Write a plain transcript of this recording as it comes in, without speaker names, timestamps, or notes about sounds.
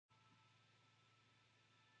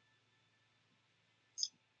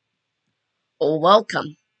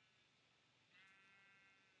Welcome.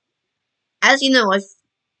 As you know, I've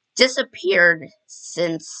disappeared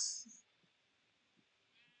since.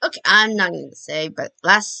 Okay, I'm not gonna say, but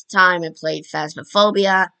last time I played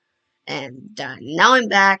Phasmophobia, and now I'm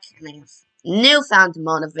back, and I have newfound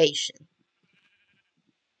motivation.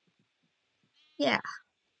 Yeah,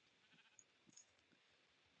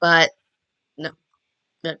 but no,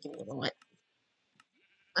 not give me a moment.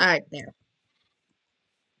 Alright, there.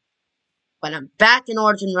 But I'm back in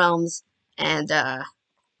Origin Realms, and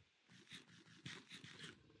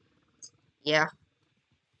yeah,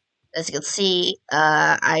 as you can see,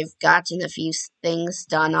 I've gotten a few things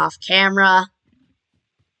done off camera,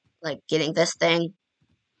 like getting this thing,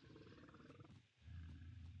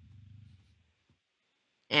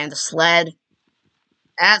 and the sled.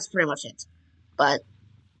 That's pretty much it. But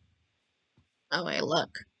oh wait,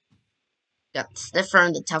 look. Got the Sniffer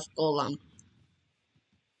and the Tough Golem.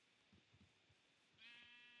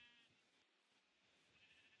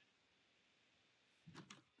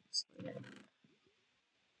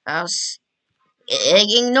 House.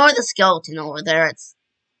 Ignore the skeleton over there.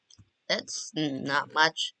 It's not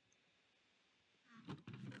much.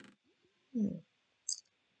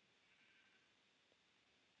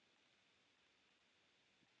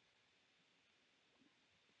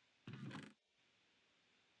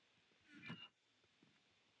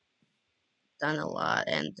 Done a lot,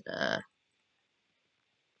 and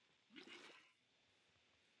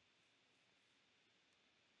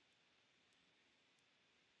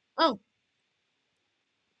oh,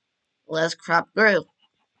 less crop grew.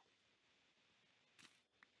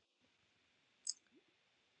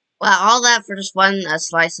 Well, all that for just one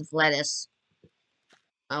slice of lettuce.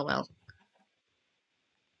 Oh well.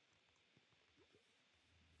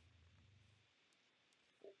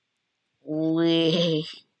 We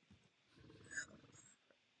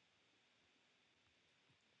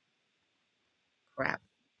crap.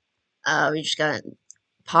 We just got a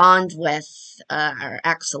pond with our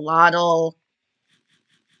axolotl.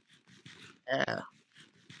 Uh,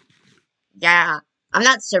 yeah, I'm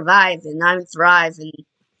not surviving. I'm thriving,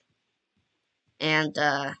 and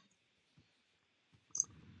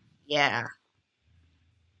yeah.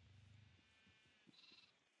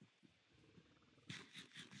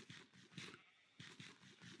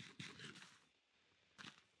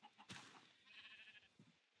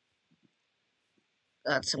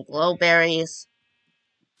 Got some glowberries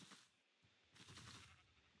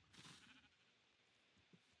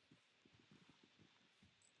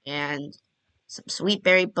and some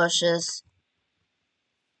sweetberry bushes.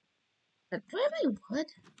 Do I have any wood?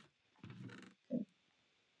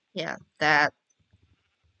 Yeah, that.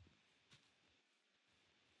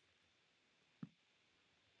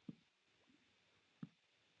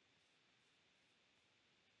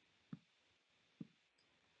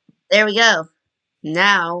 There we go.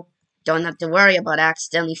 Now, don't have to worry about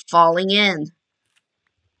accidentally falling in.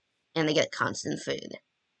 And they get constant food.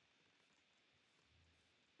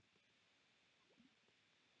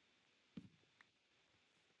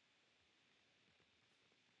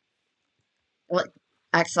 What?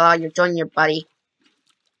 Axel, you're joining your buddy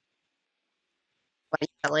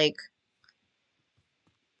like,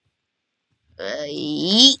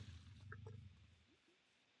 yeet.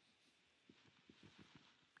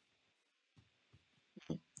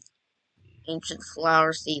 Ancient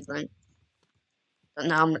flower seedling. Don't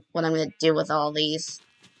know what I'm gonna do with all these.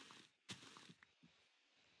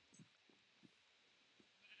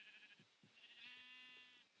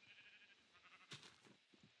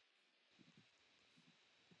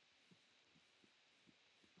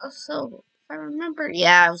 Also, if I remember,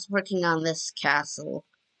 yeah, I was working on this castle.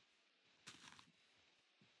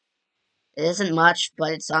 It isn't much,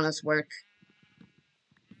 but it's honest work.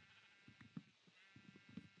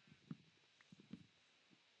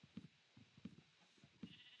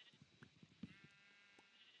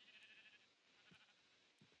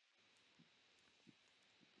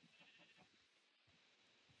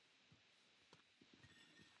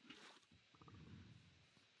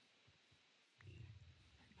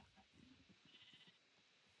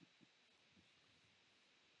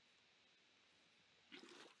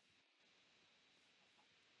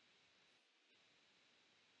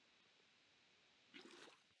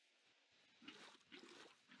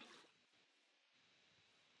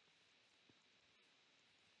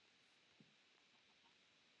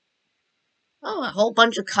 Oh, a whole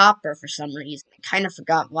bunch of copper for some reason. I kind of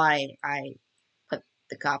forgot why I put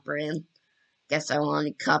the copper in. Guess I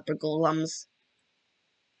wanted copper golems.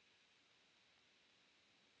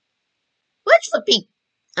 Which would be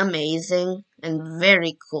amazing and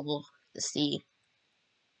very cool to see.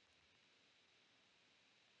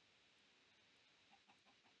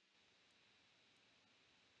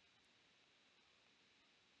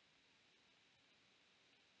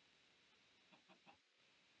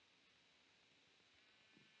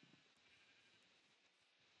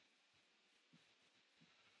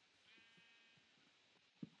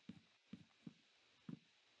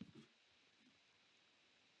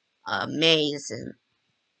 maze and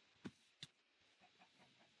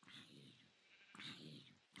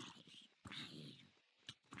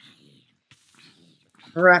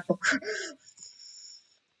replica.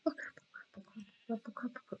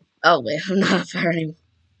 Oh wait, I'm not firing.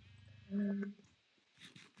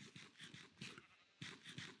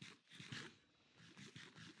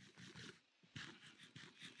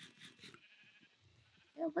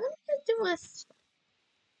 Yeah, what am I gonna do with?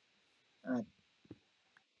 Uh,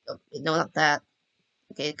 oh, no, not that.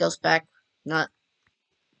 Okay, it goes back. Not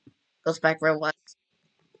goes back where it was.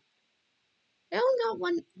 I only got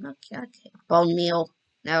one. Okay, okay. Bone meal.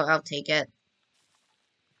 No, I'll take it.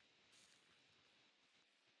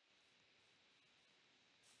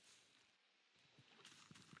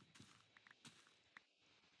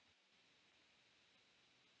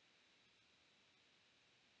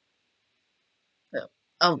 Oh,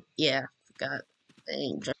 oh yeah, forgot. It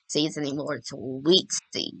ain't just seeds anymore. It's wheat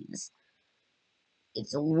seeds.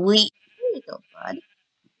 It's wheat. There you go, bud.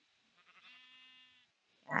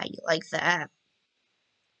 Ah, you like that?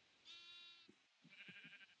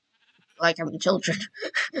 Like I'm children.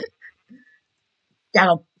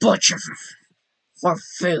 Gotta butcher for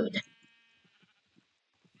food.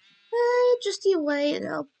 Just you wait.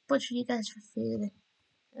 I'll butcher you guys for food.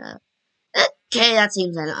 Uh, okay, that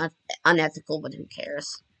seems unethical, but who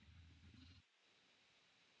cares?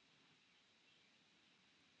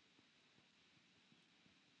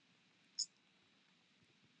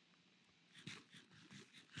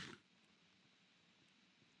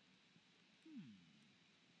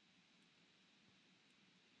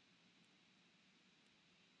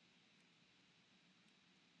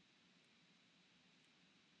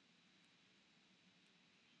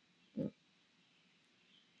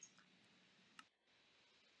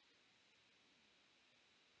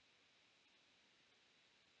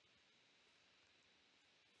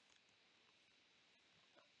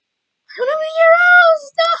 How many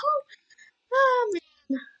heroes? No! Oh,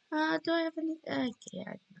 man. Do I have any? Okay, I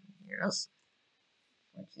have no heroes.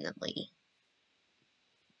 Fortunately.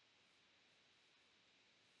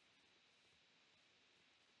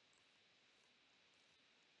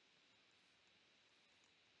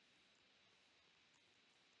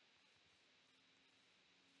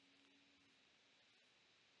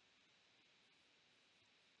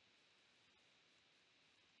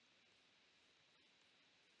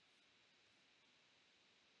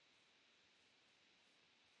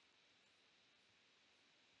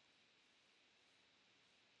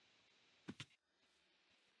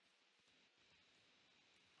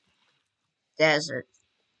 Desert.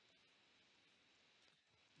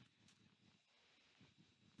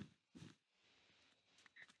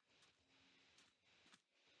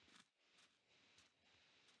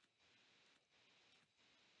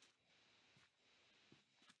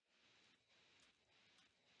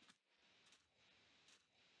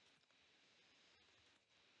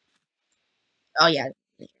 Oh, yeah.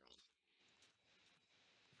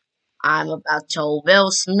 I'm about to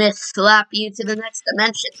Will Smith slap you to the next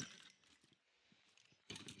dimension.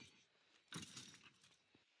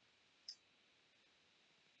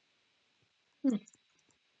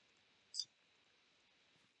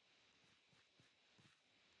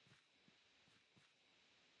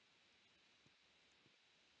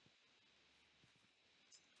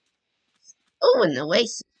 Oh, and the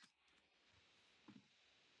waste.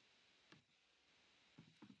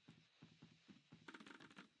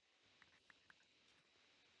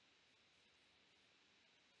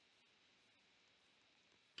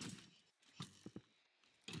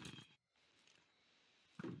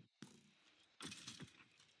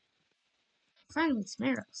 Finally, some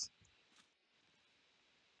arrows.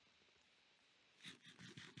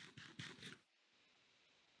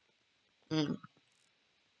 Mm.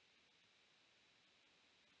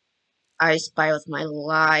 I spy with my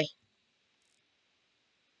lie.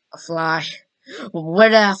 A fly. Where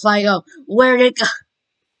did that fly go? Where did it go?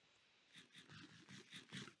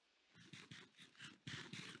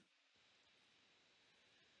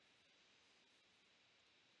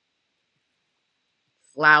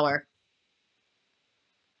 Flower.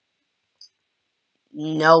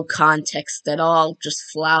 No context at all, just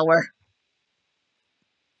flower.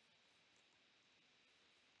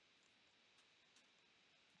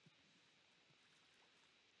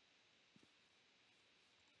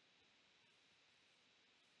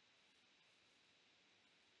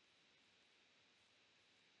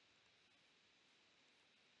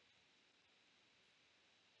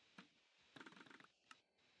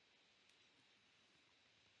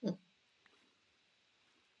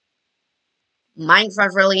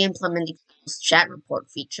 Minecraft really implementing those chat report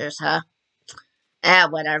features, huh?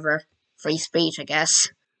 Whatever. Free speech, I guess.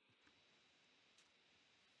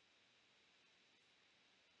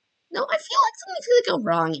 No, I feel like something's gonna go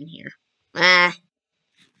wrong in here. Eh,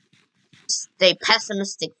 stay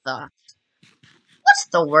pessimistic thought. What's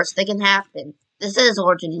the worst that can happen? This is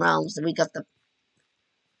Origin Realms, and we got the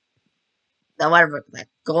whatever that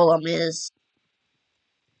golem is.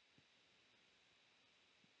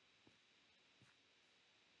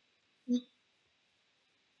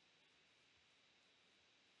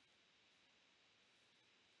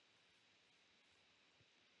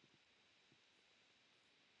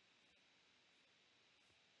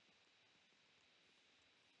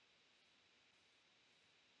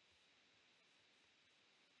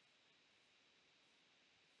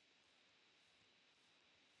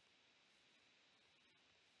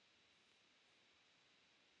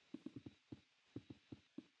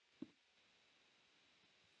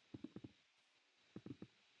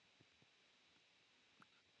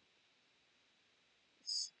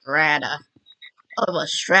 Strata. Oh, a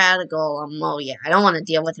Strata golem. Oh yeah, I don't want to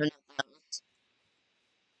deal with him.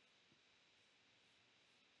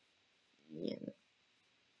 Yeah.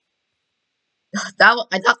 I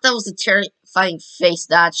thought that was a terrifying face.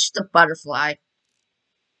 That's just a butterfly.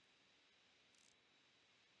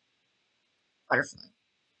 Butterfly.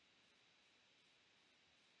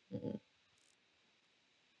 Mm.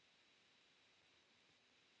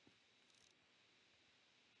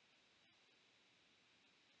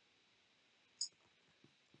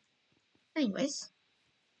 Anyways,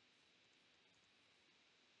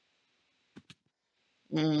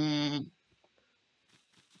 mm,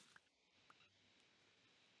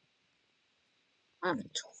 I have a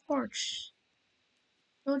torch.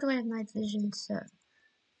 Nor do I have night vision, so.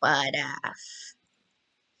 But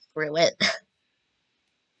screw it.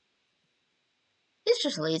 This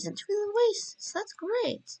just leads into the waste. So that's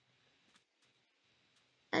great.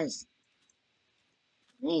 That is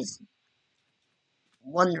amazing.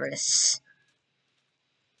 Wondrous.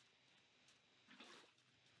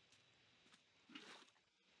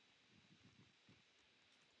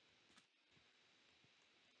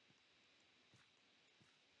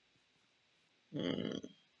 Mm.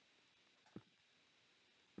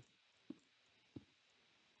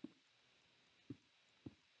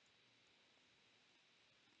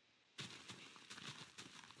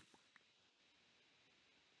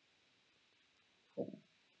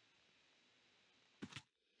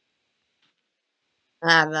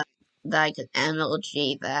 That I could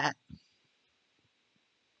MLG that.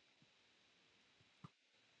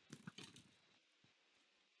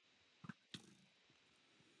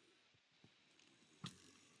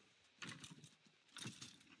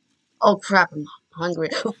 Oh crap, I'm hungry.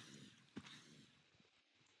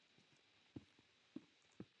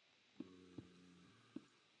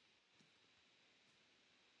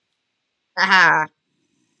 Haha.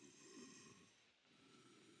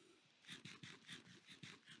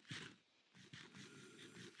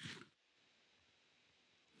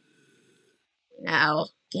 Now,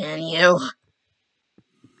 can you?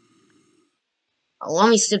 Oh, let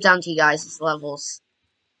me stoop down to you guys' levels.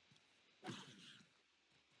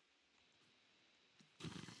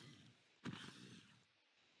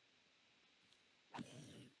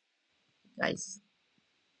 Guys.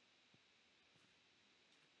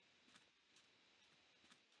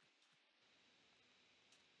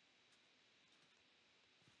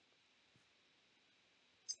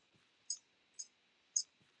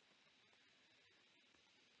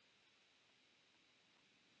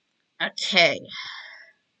 Okay.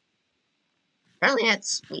 Apparently I had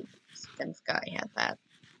sweet. This guy had that.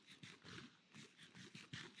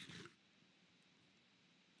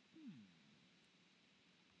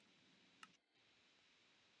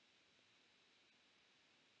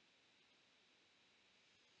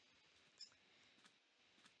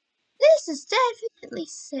 This is definitely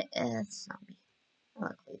zombie.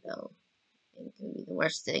 Luckily though, it can be the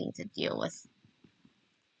worst thing to deal with.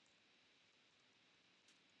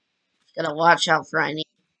 Gotta watch out for any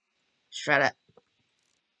strata.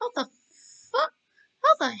 What the fuck?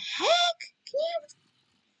 How the heck? Can you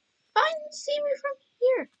find and see me from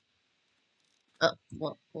here?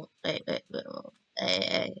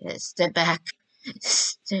 Hey, step back.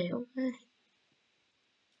 Stay away.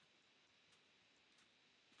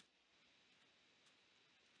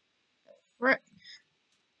 Frick.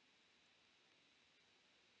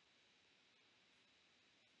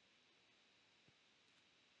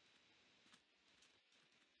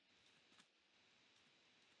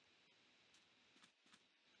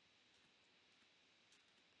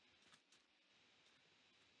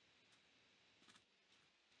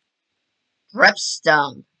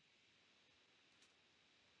 Repstone.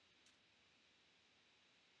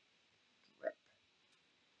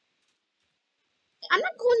 I'm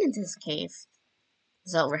not going into this cave.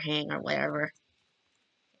 This overhang or whatever.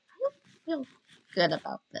 I don't feel good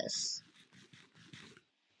about this.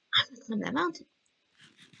 I'm gonna climb that mountain.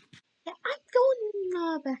 Yeah, I'm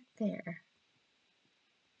going back there.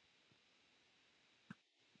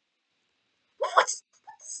 What the fuck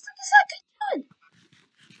is that guy doing?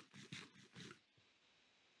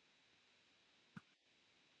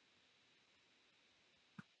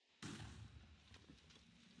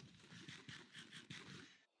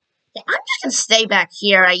 Yeah, I'm just gonna stay back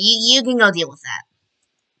here. You can go deal with that.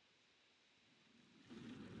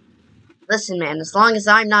 Listen, man, as long as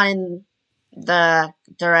I'm not in the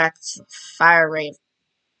direct fire rate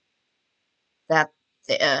that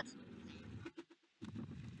if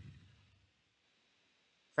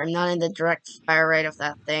I'm not in the direct fire rate of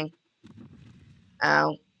that thing,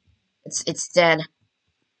 oh, it's dead.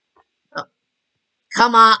 Oh,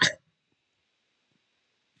 come on.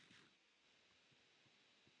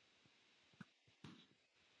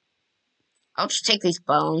 I'll just take these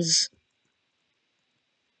bones.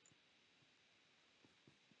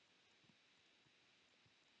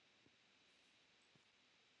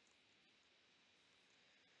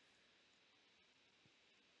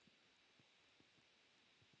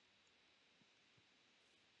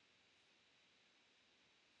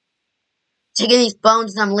 Taking these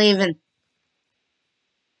bones and I'm leaving.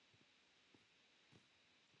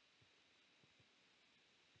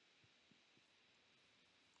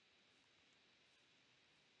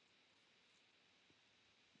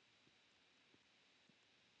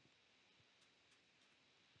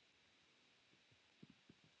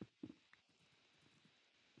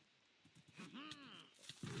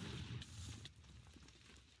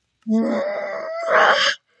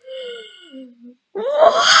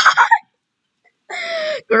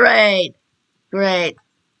 Great, great.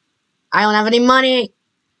 I don't have any money.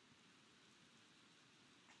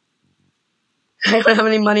 I don't have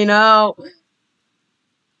any money now.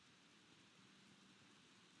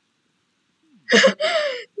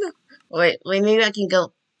 Wait, maybe I can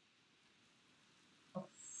go. Oh,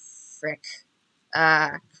 frick.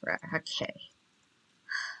 Okay.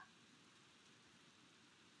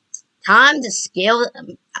 Time to scale.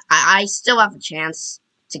 I still have a chance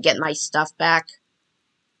to get my stuff back,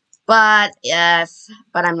 but I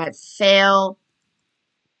might fail.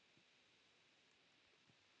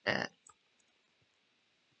 Uh,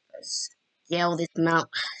 Scale this amount.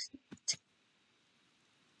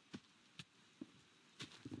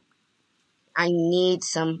 I need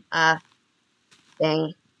some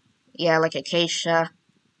thing. Yeah, like acacia.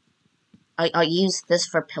 I'll use this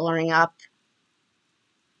for pillaring up.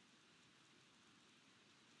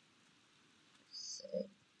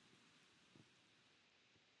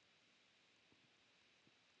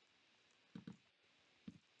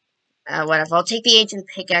 Whatever. I'll take the ancient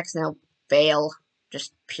pickaxe and I'll bail.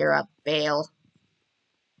 Just pure up bail.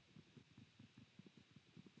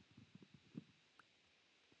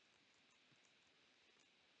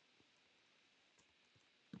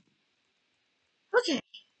 Okay.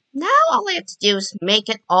 Now all I have to do is make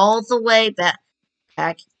it all the way back,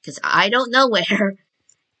 because I don't know where.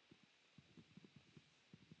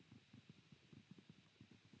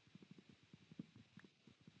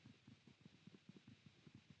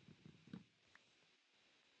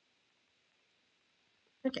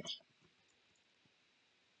 Okay.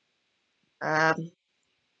 Um,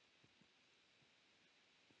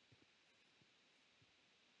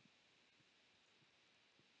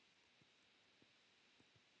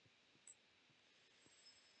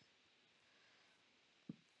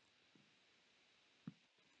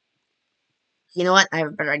 you know what? I have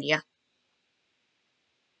a better idea.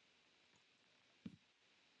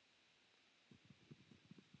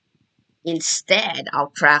 Instead,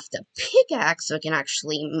 I'll craft a pickaxe so I can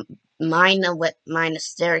actually mine a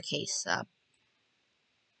staircase up.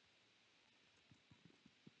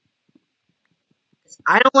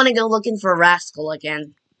 I don't want to go looking for a rascal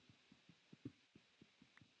again.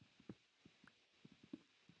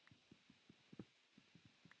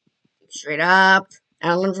 Straight up. I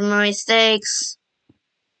don't learn from my mistakes.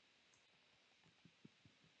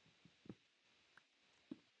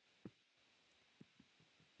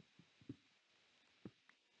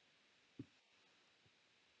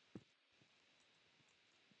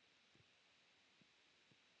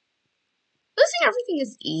 Losing everything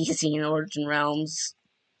is easy in Origin Realms,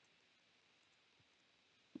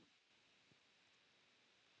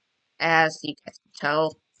 as you guys can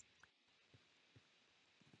tell.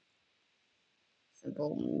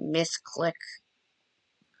 Simple misclick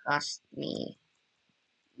cost me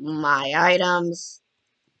my items.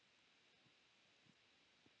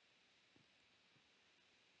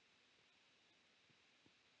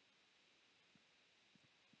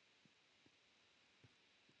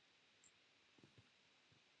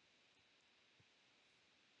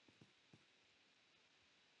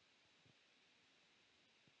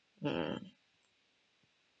 Hmm.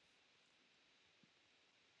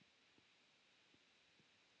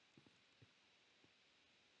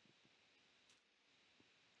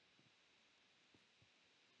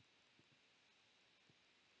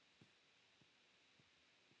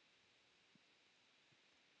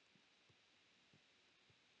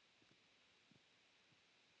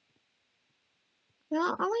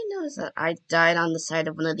 Well, all I know is that I died on the side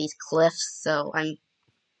of one of these cliffs, so I'm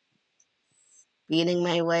beating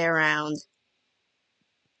my way around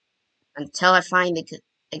until I find the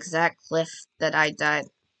exact cliff that I died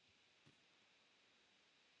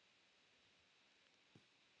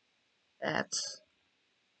at.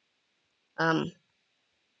 Um,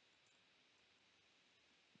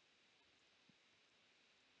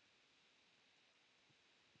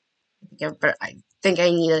 I think I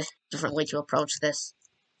need a different way to approach this.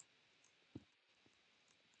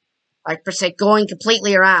 Like, per se, going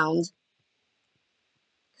completely around.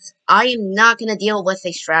 I am not gonna deal with a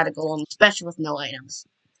Strategolem, especially with no items.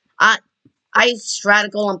 I I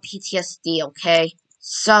Strategolem PTSD, okay?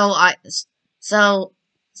 So, so,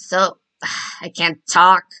 I can't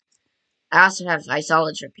talk. I also have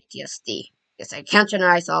Isolator PTSD. Because I countered an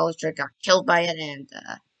Isolator, got killed by it, and,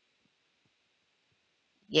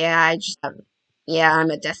 yeah, yeah, I'm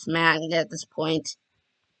a death magnet at this point.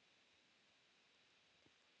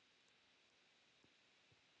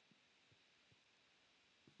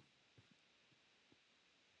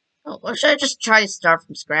 Oh, or should I just try to start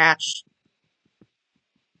from scratch?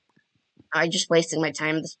 I'm just wasting my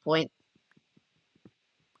time at this point.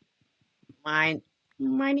 Mine,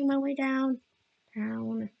 Minding my way down.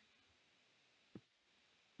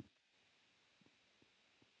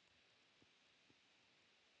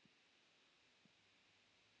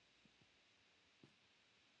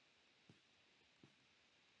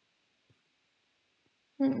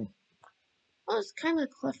 Hmm. Oh, it's kind of a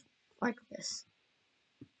cliff like this.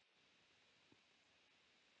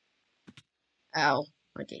 Oh,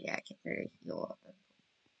 okay, yeah, I can very heal up.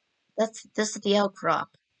 This is the outcrop.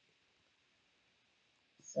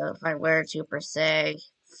 So if I were to per se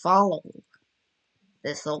follow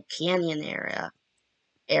this little canyon era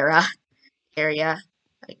area,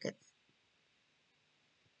 I could.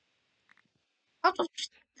 I'll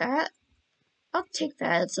just take that. I'll take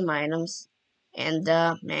that as some items and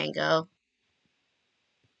mango.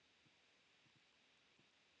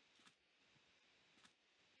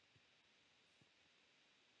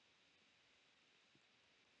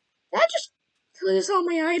 Did I just lose all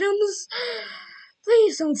my items?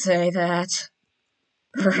 Please don't say that.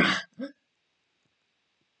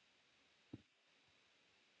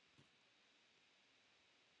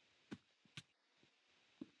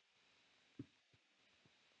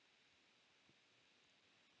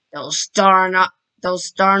 those darn,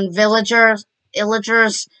 those darn illagers.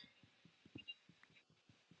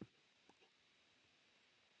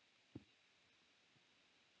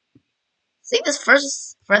 See, this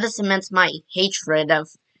further cements my hatred of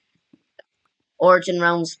Origin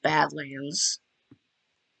Realms Badlands.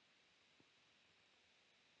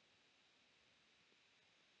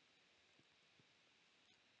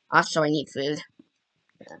 Also, I need food.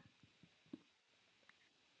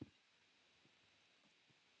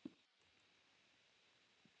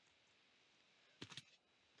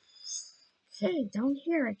 Okay, down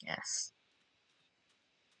here, I guess.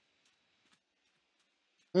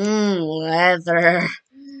 Leather.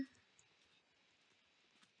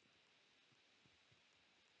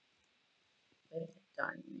 Wait a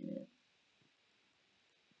darn minute.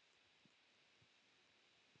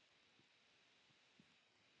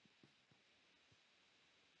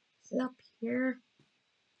 Is it up here?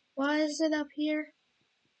 Why is it up here?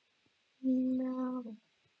 No.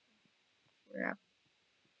 We're up.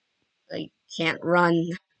 I can't run.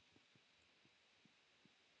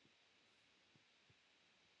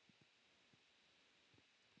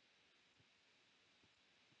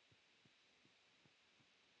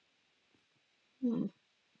 Hmm.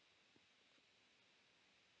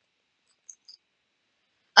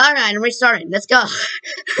 Alright, I'm restarting. Let's go.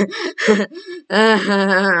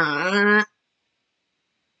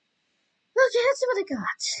 Okay, let's see what I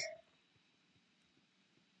got.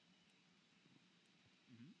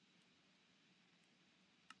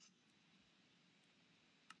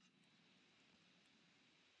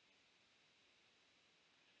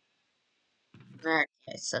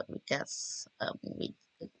 Okay, so we got we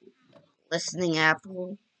listening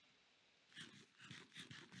apple.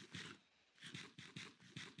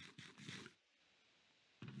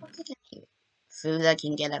 What did I food I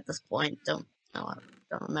can get at this point? Don't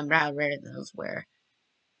remember how rare those were.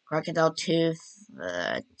 Crocodile tooth,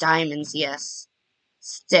 diamonds, yes.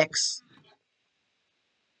 sticks.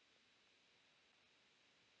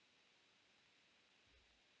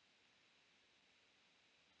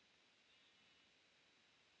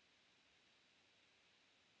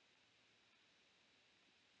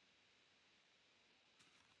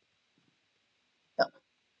 Oh,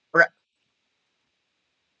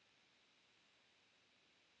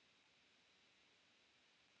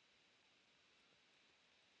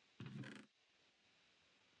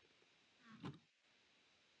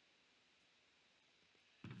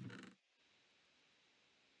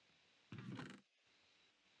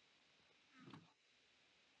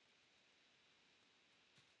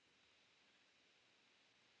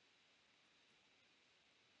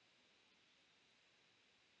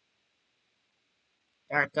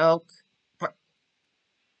 dark oak.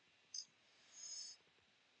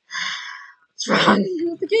 What's wrong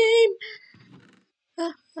with the game?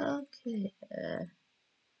 Okay.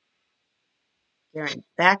 Gearing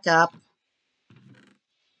back up.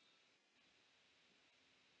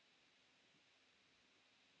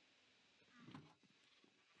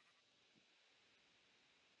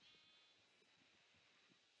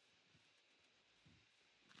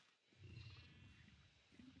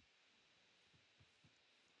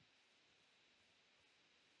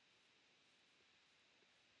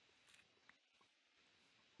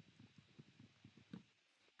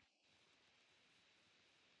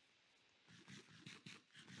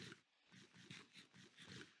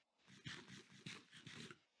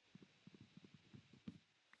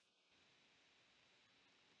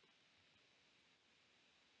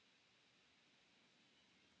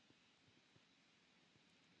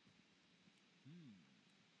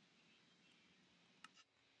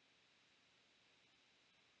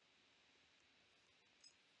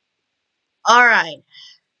 Alright.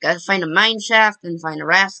 Gotta find a mine shaft and find a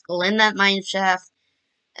rascal in that mine shaft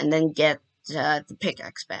and then get the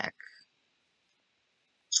pickaxe back.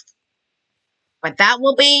 But that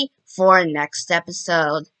will be for next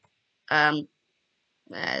episode.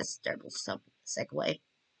 That's terrible segue.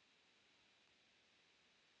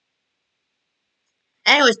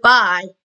 Anyways, bye.